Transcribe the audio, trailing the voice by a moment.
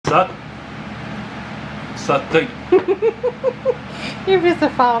Suck the. You're just a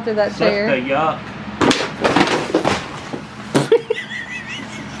fall through that chair. Suck the yuck.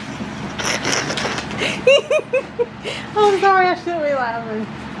 I'm sorry, I shouldn't be laughing.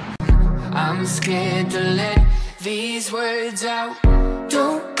 I'm scared to let these words out.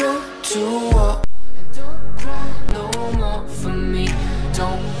 Don't go to war. Don't cry no more for me.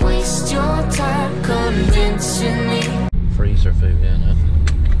 Don't waste your time convincing me. Freezer food in it.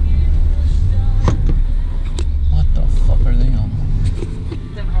 What the fuck are they on?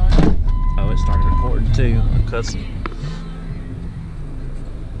 Oh, it started recording too. I'm cussing.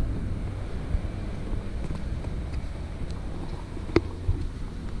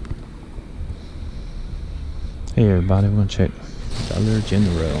 Hey everybody, we're gonna check Dollar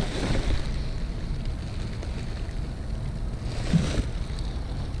General.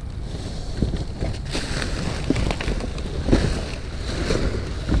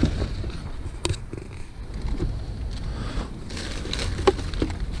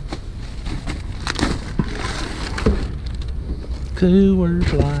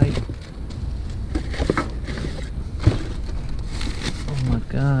 Coors Light. Oh my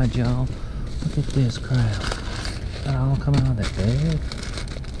god, y'all. Look at this crap. That all come out of that bag?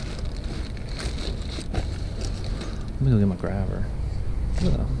 Let me go get my grabber.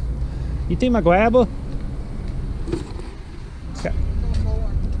 Ugh. You think my grabber?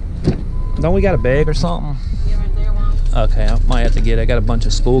 Don't we got a bag or something? Yeah, right there, one. Okay, I might have to get it. I got a bunch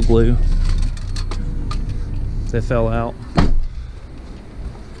of spool glue that fell out.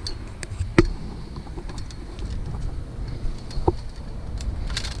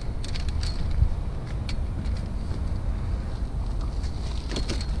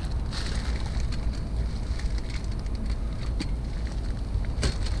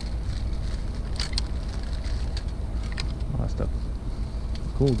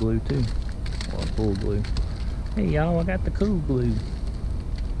 Cool glue too. Or cool glue. Hey y'all, I got the cool glue.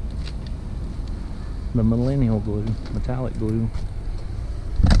 The millennial glue, metallic glue.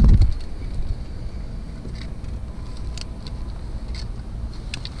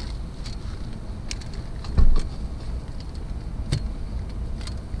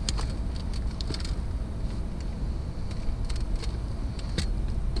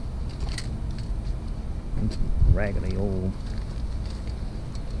 Raggedy old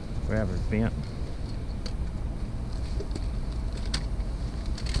grabber bent.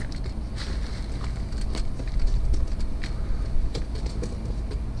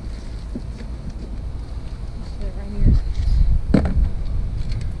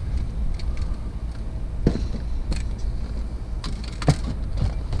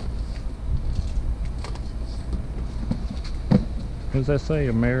 What does that say?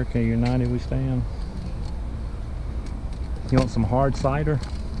 America United we stand. You want some hard cider?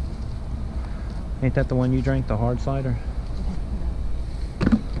 Ain't that the one you drank, the hard cider?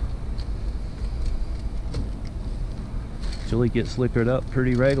 Julie gets liquored up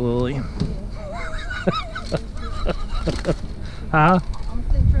pretty regularly. Huh?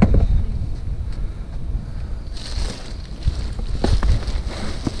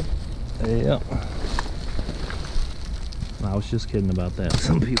 Yep. I was just kidding about that.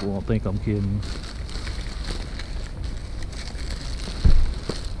 Some people won't think I'm kidding.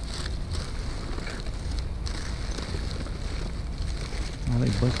 Oh, they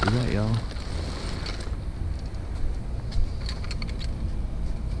busted that, y'all.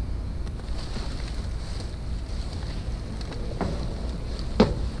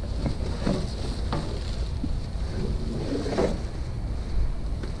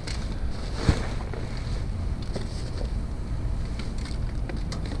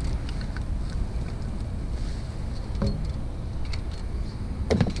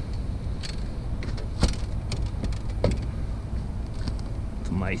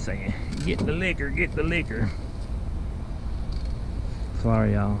 Somebody saying, get the liquor, get the liquor.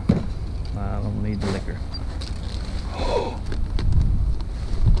 Sorry y'all, I don't need the liquor.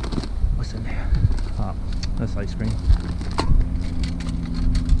 What's in there? Oh, that's ice cream.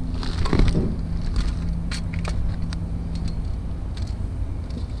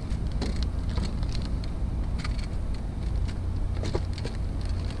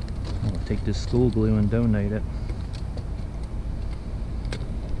 I'm gonna take this school glue and donate it.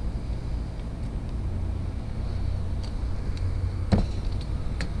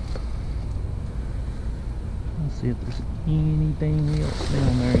 See if there's anything else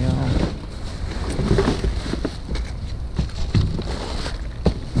down there, y'all.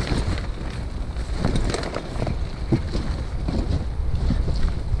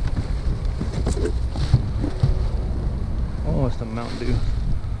 Oh, it's the Mountain Dew.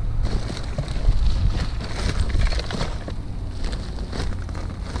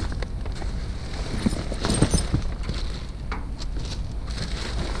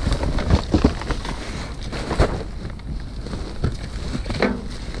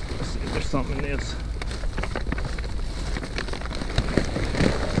 something in this.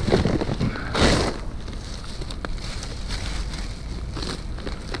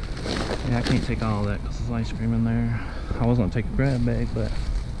 Yeah, I can't take all that because there's ice cream in there. I was gonna take a grab bag, but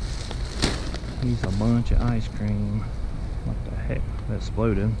he's a bunch of ice cream. What the heck? That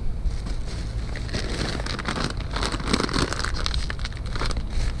exploded.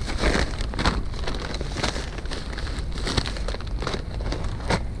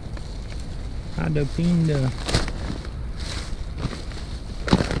 Pinda.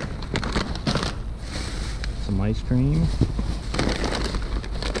 Some ice cream.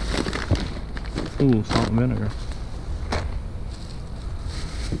 Ooh, salt and vinegar.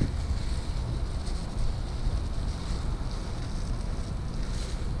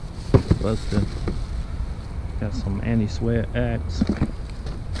 Busted. Got some anti-sweat Axe.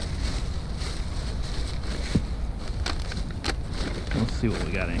 Let's see what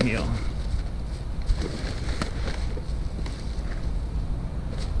we got in here.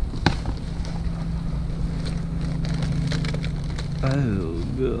 Oh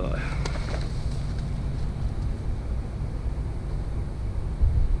god.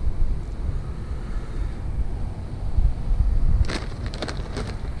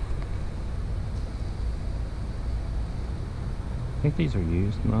 I think these are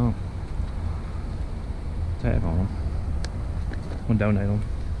used. No. Tag on them. We'll donate them.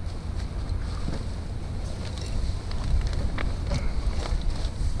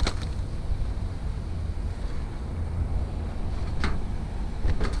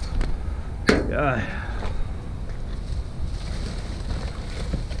 God.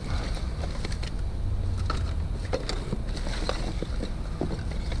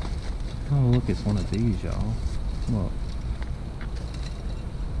 Oh, look, it's one of these, y'all. Look.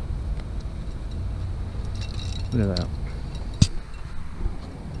 Look at that.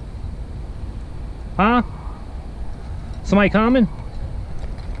 Huh? Somebody coming?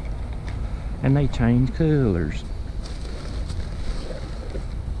 And they change colors.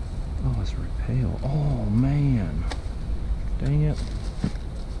 Oh, it's repel. Oh, man. Dang it.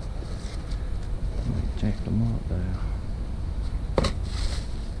 Let me check them up there.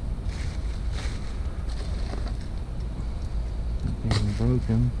 Being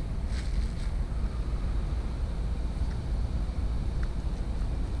broken.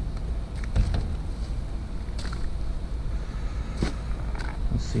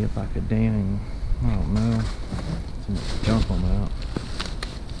 Let's see if I could dang, I don't know, jump them out.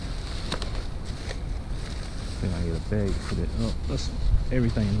 I think I get a bag to put it up. That's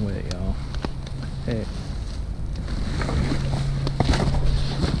everything's wet, y'all. Heck.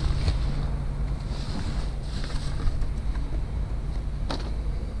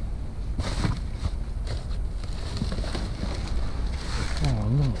 Oh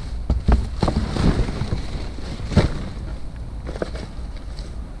look.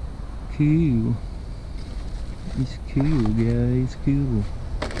 Cool. It's cool, guys. Cool.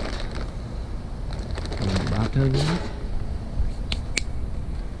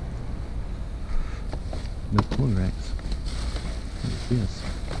 No Clorox. What is this?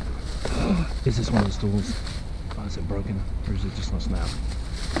 Is this one of the stools? Oh, is it broken? Or is it just on snap?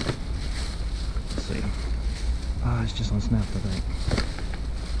 Let's see. Ah, it's just on snap, I think.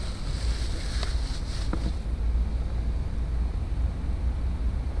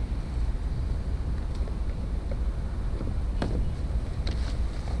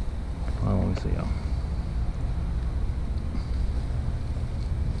 Well, let me see, y'all.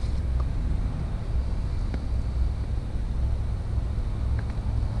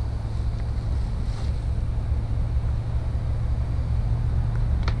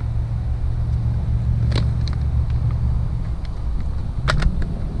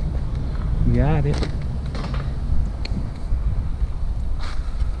 Got it.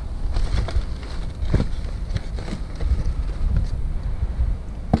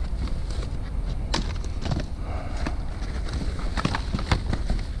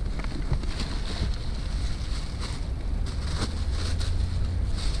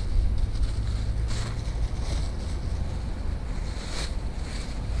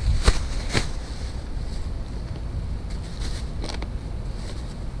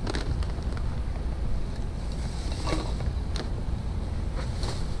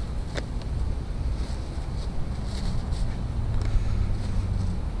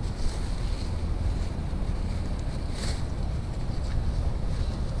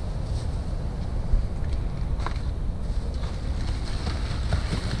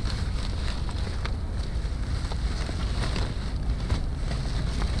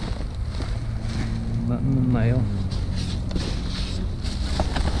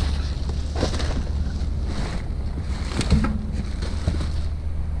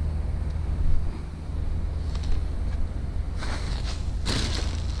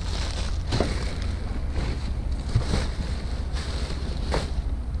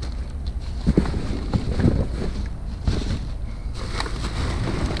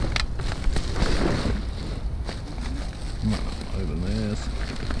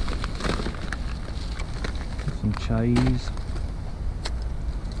 sprays.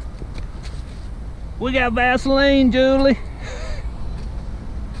 We got Vaseline, Julie.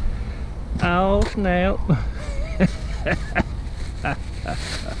 Oh snap.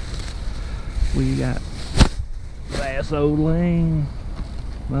 We got Vaseline.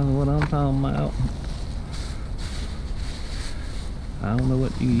 That's what I'm talking about. I don't know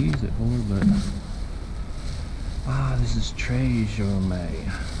what you use it for, but this is treasure May.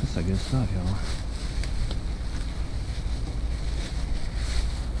 That's a good stuff, y'all.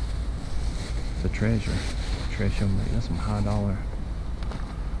 It's a treasure May. That's some high dollar.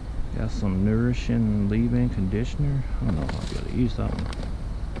 Got some nourishing leave-in conditioner. I don't know if I'll be able to use that one.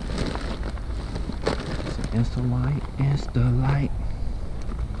 Insta-light.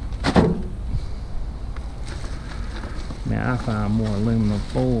 Man, I find more aluminum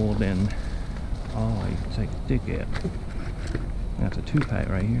foil than all you can take a stick at. That's a 2-pack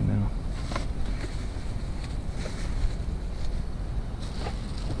right here now.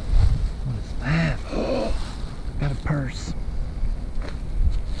 What is that? Got a purse.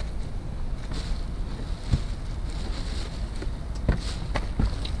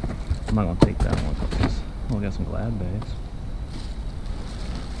 I'm not gonna take that one because I got some glad bags.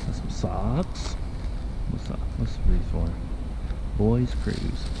 Got some socks. What's these for? Boys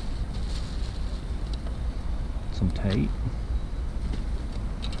Cruise. Some tape.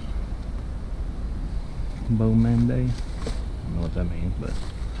 Bowman Day. I don't know what that means, but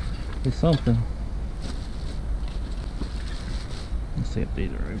it's something. Let's see if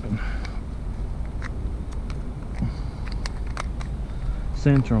these are open.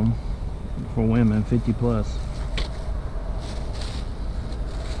 Centrum for women 50 plus.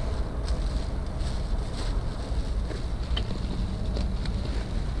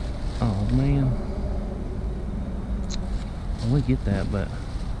 Oh man, I would get that, but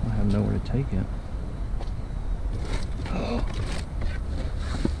I have nowhere to take it.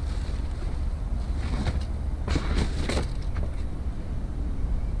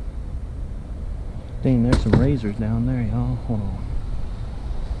 Dang, there's some razors down there, y'all. Hold on.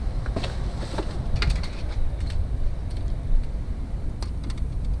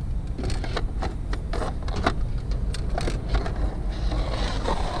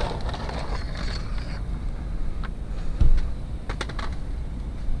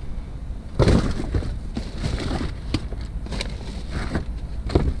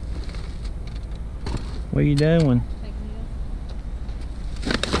 What are you doing?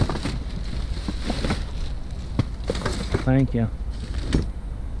 Thank you.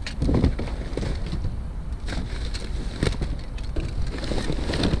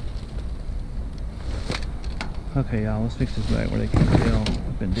 Okay, y'all, let's fix this back where they can't tell.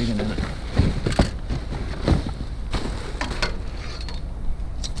 I've been digging in it.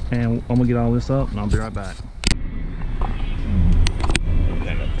 And I'm gonna get all this up and I'll be right back.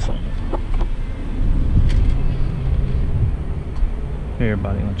 Hey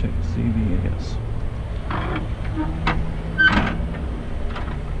everybody, I'm gonna check the CV, I guess.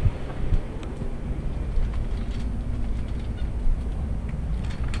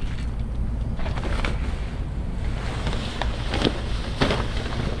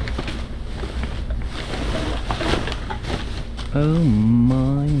 Oh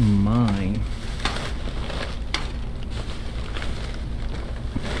my.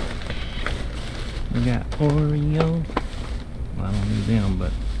 We got Oreo. Well, I don't need them,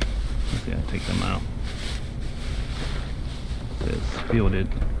 but let's see, I'll take them out. It says fielded.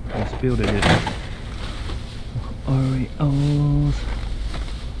 It's fielded it. Oreos.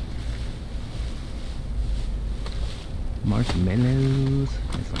 Marshmallows.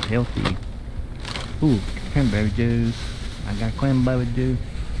 And some healthy. Ooh, cranberry juice. I got cranberry juice.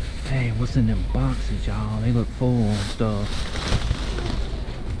 Hey, what's in them boxes, y'all? They look full of stuff.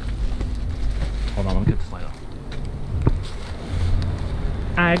 Hold on, let me get this light off.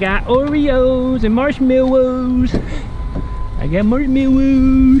 I got Oreos and marshmallows. I got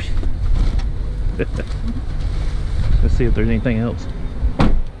marshmallows. Let's see if there's anything else.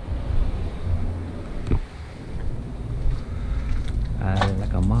 I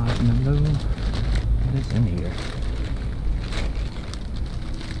like a marshmallow. What is in here?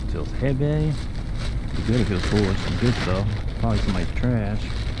 Feels heavy. It'd be good if it was full of some good stuff. Probably somebody's trash.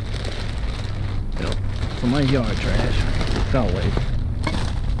 Yep, somebody's yard trash. It's always.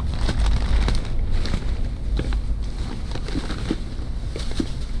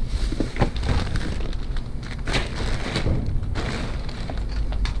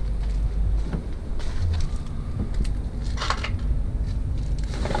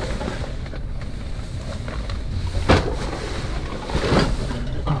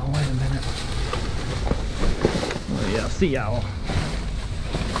 see y'all.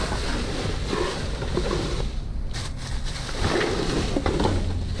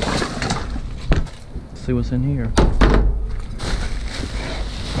 See what's in here.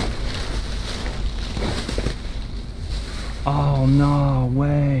 Oh, no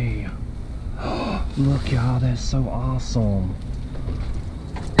way. Look, y'all, that's so awesome.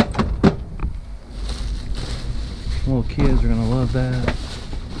 Little kids are gonna love that.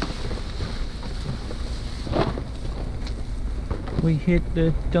 We hit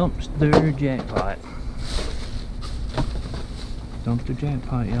the dumpster jackpot. Dumpster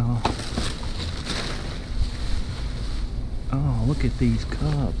jackpot, y'all. Oh, look at these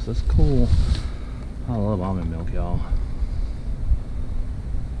cups. That's cool. I love almond milk, y'all.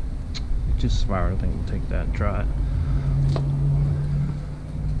 It just expired. I think we'll take that and try it.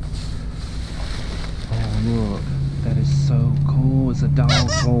 Oh, look. That is so cool. It's a dog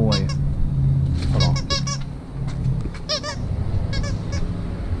toy. Hold on.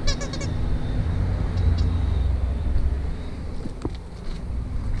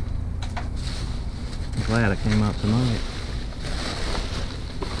 I'm glad it came out tonight.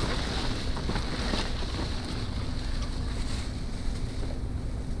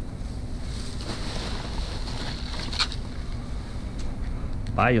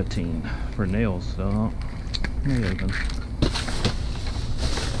 Biotine for nails, so maybe even.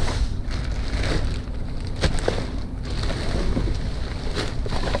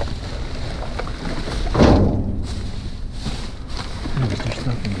 Is there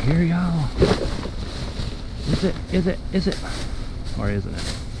stuff in here, y'all? Is it? Or isn't it?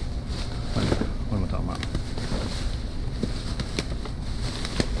 What am I talking about?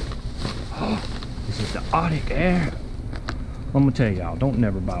 Oh, this is the Arctic air. I'm gonna tell y'all, don't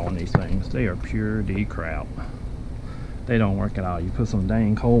never buy one of these things. They are pure D crap. They don't work at all. You put some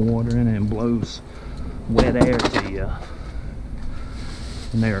dang cold water in it and blows wet air to you,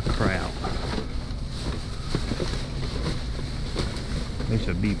 and they are crap. They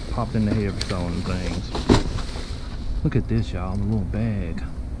should be popped in the head for selling things. Look at this, y'all, the little bag.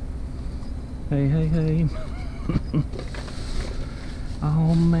 Hey, hey, hey.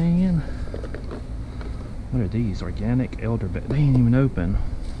 Oh man. What are these? Organic elderberry. They ain't even open.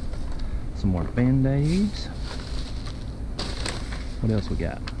 Some more band-aids. What else we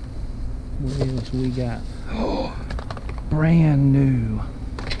got? What else we got? Oh, brand new.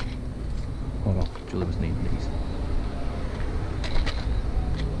 Hold on, Julie was needing these.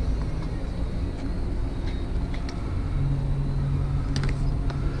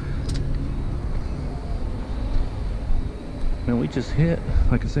 And we just hit,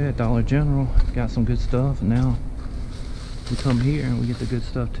 like I said, Dollar General. Got some good stuff, and now we come here and we get the good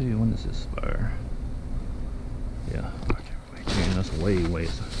stuff too. When does this expire? Yeah, man, that's way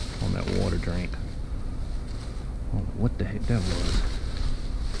on that water drink. I don't know what the heck that was.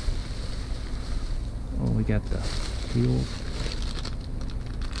 Oh, we got the heels.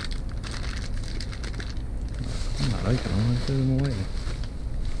 I'm not liking them. Let's throw them away.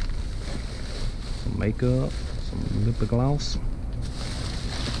 Some makeup. Some lip gloss.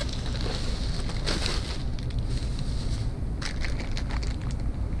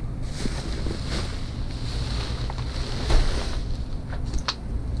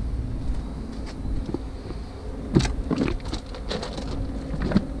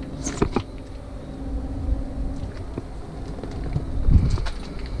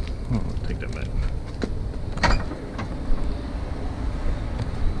 Oh, take that back.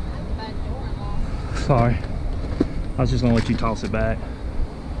 Sorry. I was just gonna let you toss it back.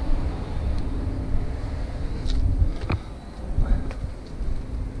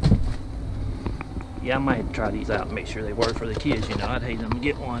 Yeah, I might try these out and make sure they work for the kids, you know. I'd hate them to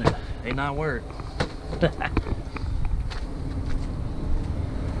get one and they not work.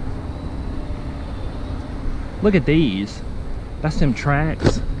 Look at these. That's them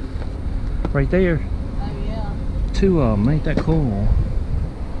tracks right there. Oh yeah. Two of them, ain't that cool?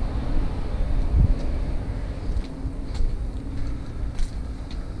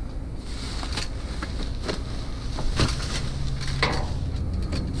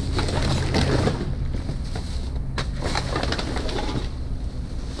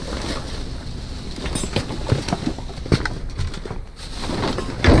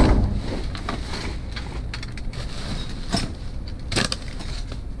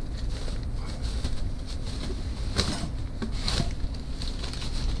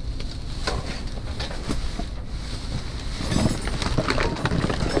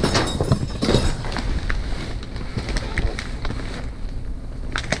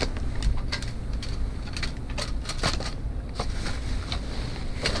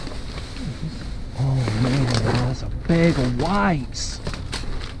 mega wipes.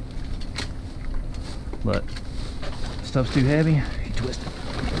 Look, stuff's too heavy. You twist it.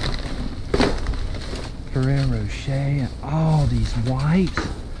 Ferrero Rocher and all these wipes.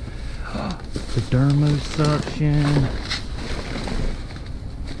 The dermo suction.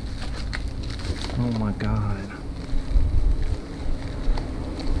 Oh my god.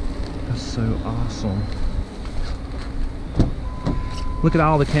 That's so awesome. Look at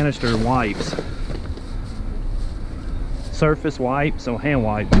all the canister wipes. Surface wipes, so hand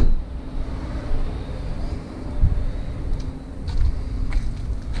wipes.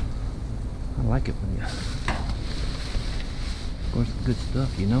 I like it when you, of course, it's good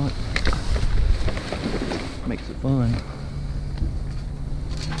stuff, you know it. Makes it fun.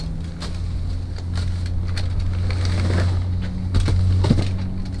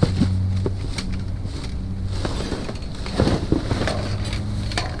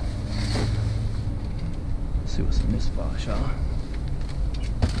 Let's see what's in this box, y'all.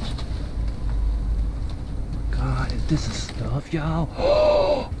 God, this is stuff, y'all.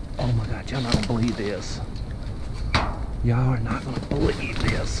 Oh my God, y'all not gonna believe this. Y'all are not gonna believe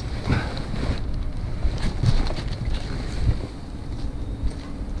this.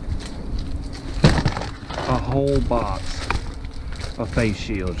 A whole box of face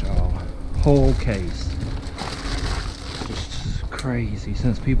shields, y'all. Whole case. Just crazy.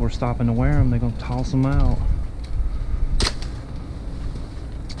 Since people are stopping to wear them, they're gonna toss them out.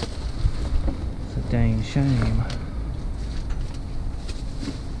 It's a dang shame.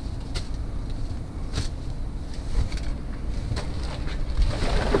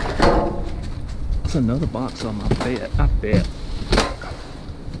 That's another box on my bed, I bet.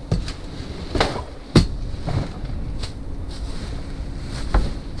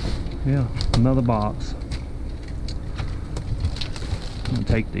 Yeah, another box. I'm gonna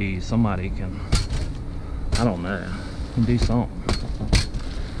take these. Somebody can, I don't know, can do something.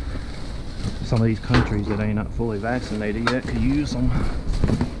 Some of these countries that ain't not fully vaccinated yet could use them.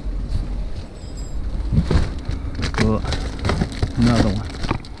 Look, another one.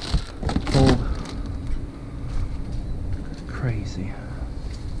 Full. Crazy.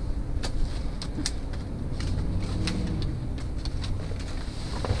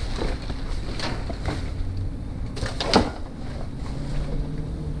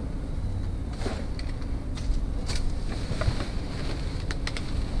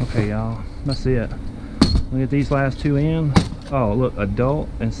 Okay, y'all, that's it. Look at these last two in. Oh, look, adult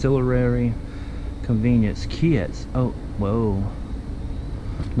ancillary convenience kits. Oh, whoa.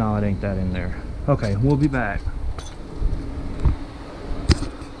 No, it ain't that in there. Okay, we'll be back.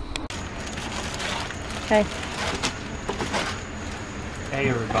 Okay. Hey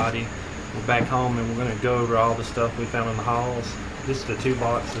everybody, we're back home and we're going to go over all the stuff we found in the halls. This is the two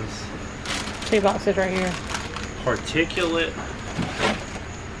boxes. Two boxes right here. Particulate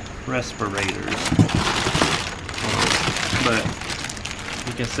respirators. But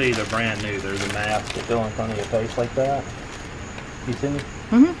you can see they're brand new. There's a mask that go in front of your face like that. You see me?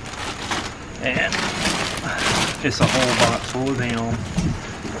 Mm-hmm. And it's a whole box full of them.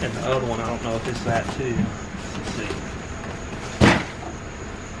 And the other one, I don't know if it's that too. Let's see.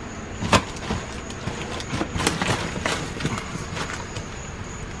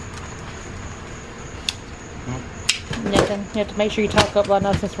 Nothing. You have to make sure you talk up loud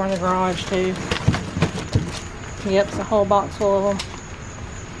enough since we're in the garage too. Yep, it's a whole box full of them.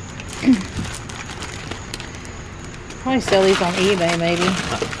 Probably sell these on eBay maybe.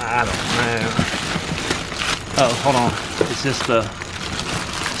 I don't know. Oh, hold on. Is this the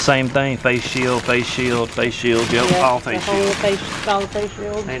same thing? Face shield, face shield, face shield. Yep, all face shield. All face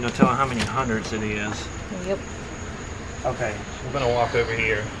shield. Ain't no telling how many hundreds it is. Yep. Okay, we're gonna walk over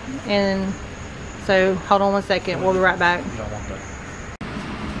here. And so, hold on one second. We'll be right back. You don't want that.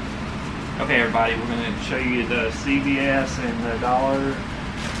 Okay, everybody, we're gonna show you the CVS and the Dollar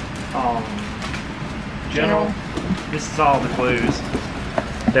General. This is all the glues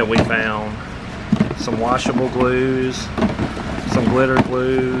that we found. Some washable glues, some glitter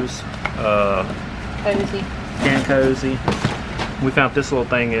glues, Cozy. Can Cozy. We found this little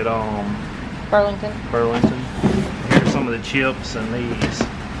thing at Burlington. Here's some of the chips and these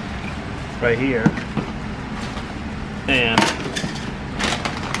right here. And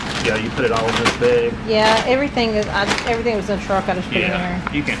yeah, you put it all in this bag. Yeah, everything was in the truck. I just put it in there.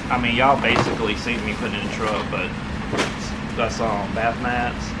 You can. I mean, y'all basically see me putting it in the truck, but that's bath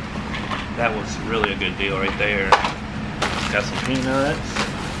mats. That was really a good deal right there. Got some peanuts.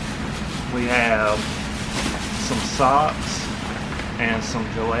 We have some socks and some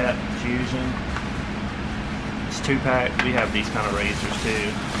Gillette Fusion. It's 2-pack. We have these kind of razors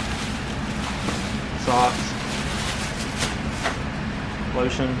too. Socks.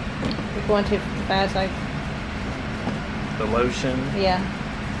 lotion. You're going too fast, like, The lotion. yeah.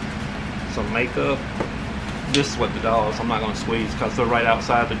 Some makeup. This is what the dollars. I'm not going to squeeze because they're right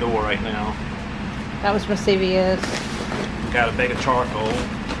outside the door right now. That was from CVS. Got a bag of charcoal.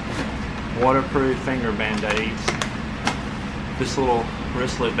 Waterproof finger band-aids. This little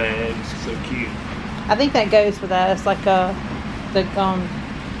wristlet bag. So cute. I think that goes with that. It's like a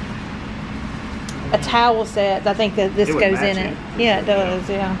towel set. I think that this It would goes match in it. it. Yeah, it does.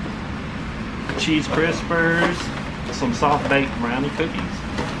 Yeah. Cheese crispers. Some soft baked brownie cookies.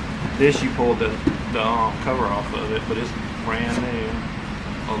 This you pulled the cover off of it, but it's brand new.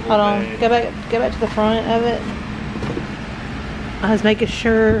 Hold on. Go back to the front of it. I was making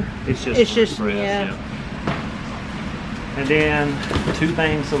sure. It's just yeah. And then 2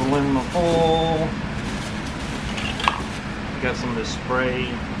 things of aluminum foil. Got some of this spray.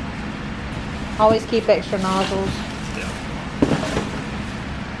 Always keep extra nozzles. Yeah.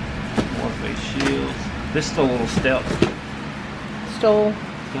 More face shields. This is the little step Stool.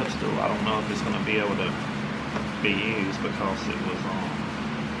 stool. I don't know if it's going to be able to be used because it was on.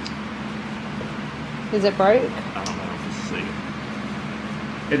 Is it broke? I don't know if it's see.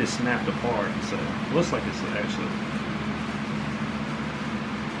 It is snapped apart, so it looks like it's actually.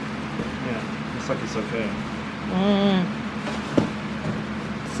 Yeah, looks like it's okay.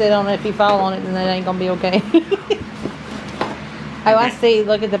 Sit on it. If you fall on it, then it ain't gonna be okay. Oh, I see.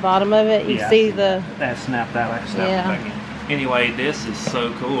 Look at the bottom of it. You see the. That snapped out. I can snap it back in. Anyway, this is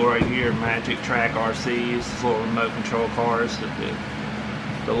so cool right here. Magic Track RCs. These little remote control cars that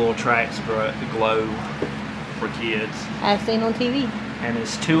the little tracks glow for kids. I've seen on TV. And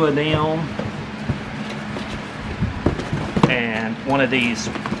it's 2 of them. And one of these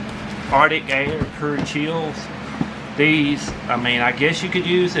Arctic Air Pure Chills. These, I mean, I guess you could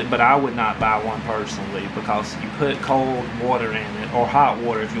use it, but I would not buy one personally because you put cold water in it, or hot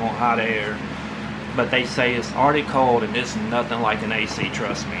water if you want hot air. But they say it's Arctic cold and it's nothing like an AC,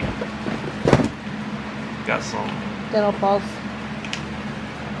 trust me. Got some Dental floss.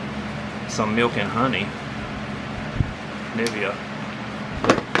 Some milk and honey. Nivea.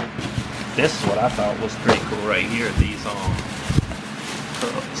 This is what I thought was pretty cool right here, these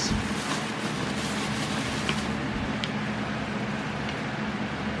cups.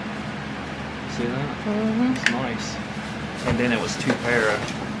 See that? Mm-hmm. It's nice. And then it was 2 pair.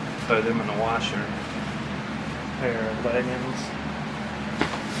 Throw them in the washer. Pair of leggings.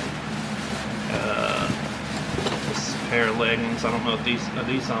 This pair of leggings. I don't know if these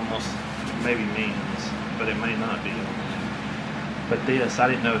almost maybe men's, but it may not be. But this, I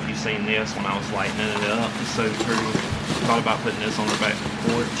didn't know if you've seen this when I was lightening it up. It's so pretty. Thought about putting this on the back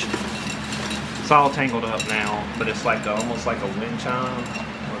porch. It's all tangled up now, but it's like almost like a wind chime.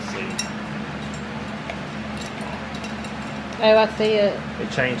 Let's see. Oh, I see it.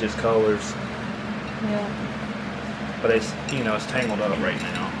 It changes colors, Yeah. but it's, you know, it's tangled up right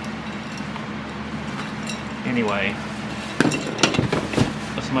now. Anyway,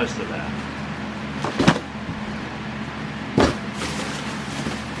 that's most of that.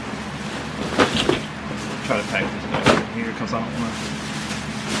 Try to pack this back in here because I don't want to.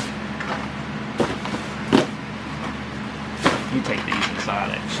 You take these inside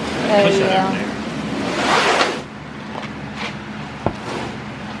actually. Oh, Push that yeah. over there.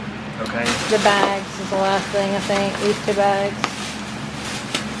 Okay. The bags is the last thing, I think. These 2 bags.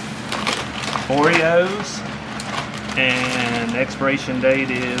 Oreos, and the expiration date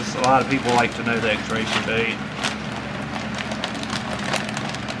is, a lot of people like to know the expiration date.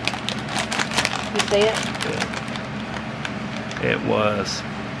 You see it? It was,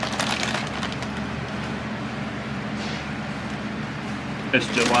 it's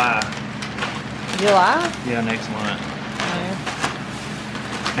July. July? Yeah, next month. No.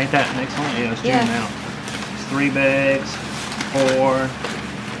 Ain't that next month? Yeah, it's June Yeah. now. It's 3 bags, 4,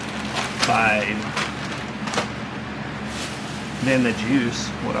 5. Then the juice,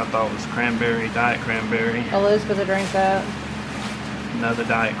 what I thought was cranberry, diet cranberry. Elizabeth will drink that. Another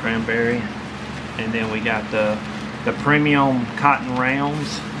diet cranberry. And then we got the premium cotton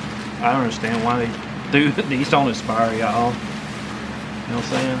rounds. I don't understand why they do. These don't expire, y'all. You know what I'm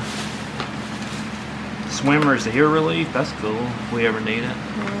saying? Swimmer's ear relief. That's cool if we ever need it.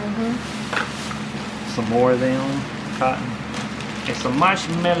 Mm-hmm. Some more of them. Cotton. And some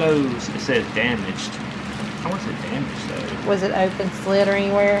marshmallows. It says damaged. How was it damaged though? Was it open, slit, or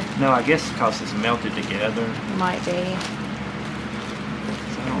anywhere? No, I guess because it's melted together. Might be.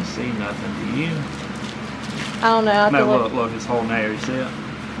 So I don't see nothing. Do you? I don't know. I have to No, look, it's holding there. You see it?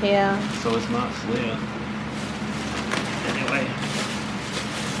 Yeah. So it's not slit. Anyway.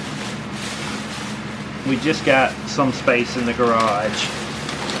 We just got some space in the garage.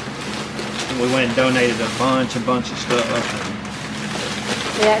 we went and donated a bunch of stuff.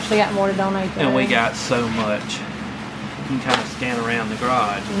 We actually got more to donate there. And we got so much. You can kind of scan around the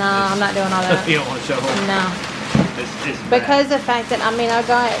garage. No, I'm not doing all that. You don't want to show them? No. It's because the fact that, I mean, I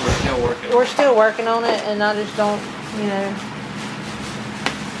got... We're still working on it, and I just don't, you know...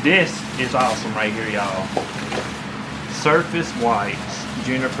 This is awesome right here, y'all. Surface whites,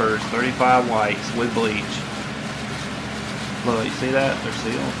 junipers, 35 whites with bleach. Look, you see that? They're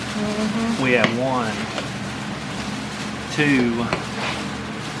sealed. Mm-hmm. We have 1, 2,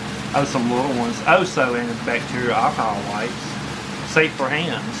 oh, some little ones. Oh, so antibacterial alcohol wipes. Safe for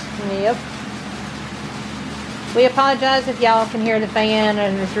hands. Yep. We apologize if y'all can hear the fan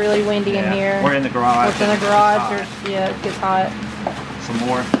and it's really windy in here. We're in the garage. We're in the garage. Yeah, it gets hot. Some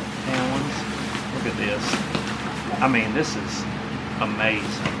more tan ones. Look at this. I mean, this is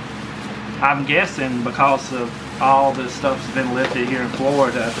amazing. I'm guessing because of all the stuff's been lifted here in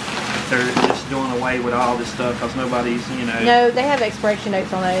Florida, they're just doing away with all this stuff because nobody's, you know. No, they have expiration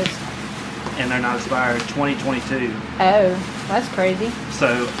dates on those. And they're not expired 2022. Oh, that's crazy.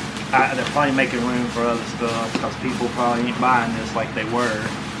 So they're probably making room for other stuff because people probably ain't buying this like they were.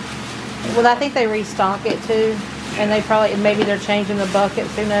 Well, I think they restock it too, and they probably maybe they're changing the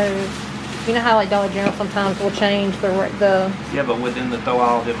buckets. Who knows? You know how like Dollar General sometimes will change the Yeah, but wouldn't they throw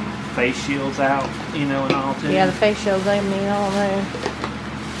all them face shields out, you know, and all too? Yeah, the face shields. I mean, I don't know.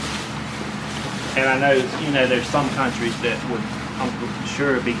 And I know, you know, there's some countries that would, I'm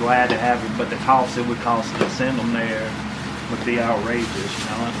sure, be glad to have it, but the cost it would cost to send them there would be outrageous, you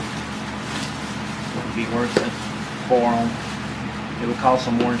know. It wouldn't be worth it for them. It would cost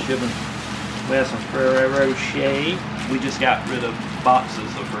them more than shipping. We have some Ferrero Rocher. We just got rid of boxes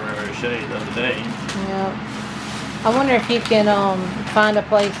of Ferrero Rocher the other day. Yeah. I wonder if you can find a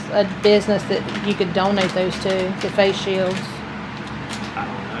business that you could donate those to, the face shields. I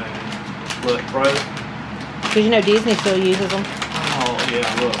don't know. Look, bro. Because you know Disney still uses them. Oh, yeah,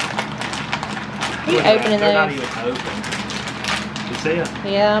 look. Are you opening they're not those? even open. You see it?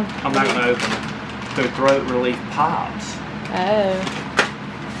 Yeah. I'm not going to open it. They're throat relief pops. Oh.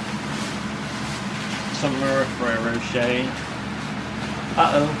 Some more Ferrero Rocher.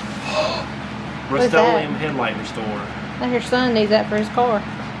 Uh-oh. What is Rust-Oleum that? headlight restorer. Now your son needs that for his car.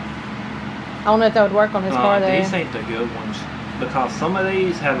 I don't know if that would work on his car though. These ain't the good ones. Because some of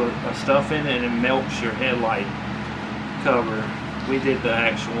these have a stuff in it and it melts your headlight cover. We did the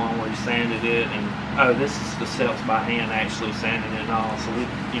actual one where you sanded it, and oh, this is the cells by hand actually sanding it and all. So we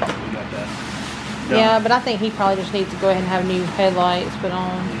got that done. Yeah, but I think he probably just needs to go ahead and have new headlights put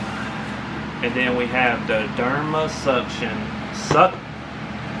on. Yeah. And then we have the Derma Suction. Suck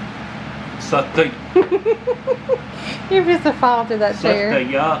the. You're just a fall through that chair. Suck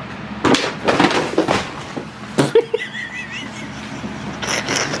the yuck.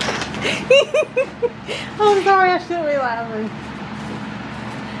 I'm sorry, I shouldn't be laughing.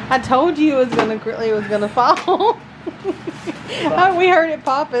 I told you it was gonna fall. Oh, we heard it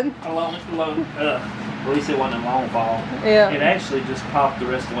popping. At least it wasn't a long fall. Yeah. It actually just popped the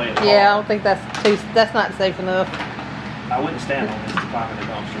rest of the way it Yeah, I don't think that's not safe enough. I wouldn't stand on this to climb in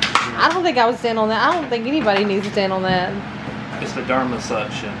the dumpster. For sure. I don't think I would stand on that. I don't think anybody needs to stand on that. It's the Derma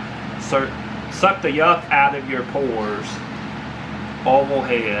Suction. Suck the yuck out of your pores. Oval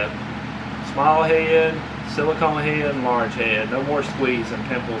head. Small head, silicone head, and large head. No more squeeze and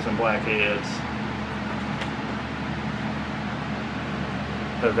pimples and blackheads.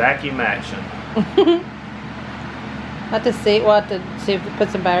 The vacuum action. We'll have to see if we put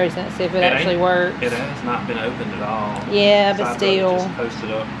some batteries in it, see if it actually works. It has not been opened at all. Yeah, but still. Just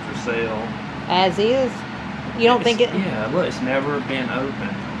posted up for sale. As is. You don't think it? Yeah, look, it's never been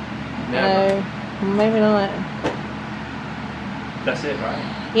opened. Never. No, maybe not. That's it,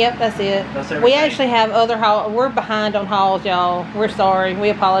 right? Yep, that's it. That's everything. We actually have other hauls. We're behind on hauls, y'all. We're sorry. We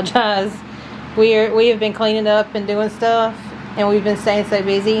apologize. We have been cleaning up and doing stuff, and we've been staying so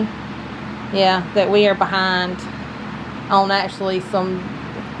busy. Yeah, that we are behind on actually some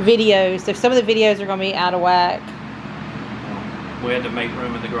videos. So some of the videos are going to be out of whack. We had to make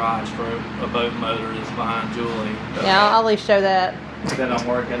room in the garage for a boat motor that's behind Julie. Yeah, I'll at least show that. That I'm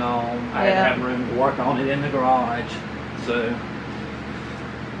working on. I had to have room to work on it in the garage. So,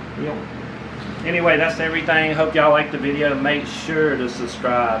 yeah. Anyway, that's everything. Hope y'all liked the video. Make sure to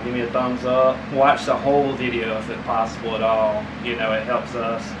subscribe. Give me a thumbs up. Watch the whole video if it's possible at all. You know, it helps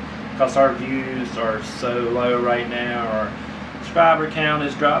us. Because our views are so low right now. Our subscriber count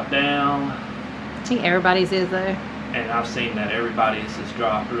has dropped down. I think everybody's is though. And I've seen that everybody's has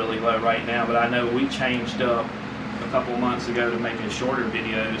dropped really low right now. But I know we changed up a couple months ago to making shorter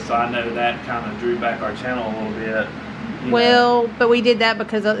videos. So I know that kind of drew back our channel a little bit. Well, but we did that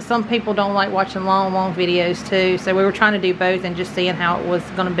because some people don't like watching long videos too. So we were trying to do both and just seeing how it was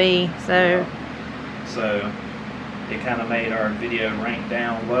going to be. So it kind of made our video rank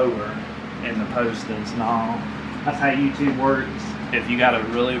down lower in the postings and all. That's how YouTube works. If you got a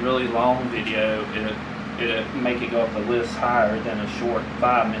really long video, it'll make it go up the list higher than a short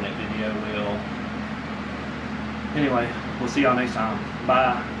 5-minute video will. Anyway, we'll see y'all next time.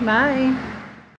 Bye. Bye.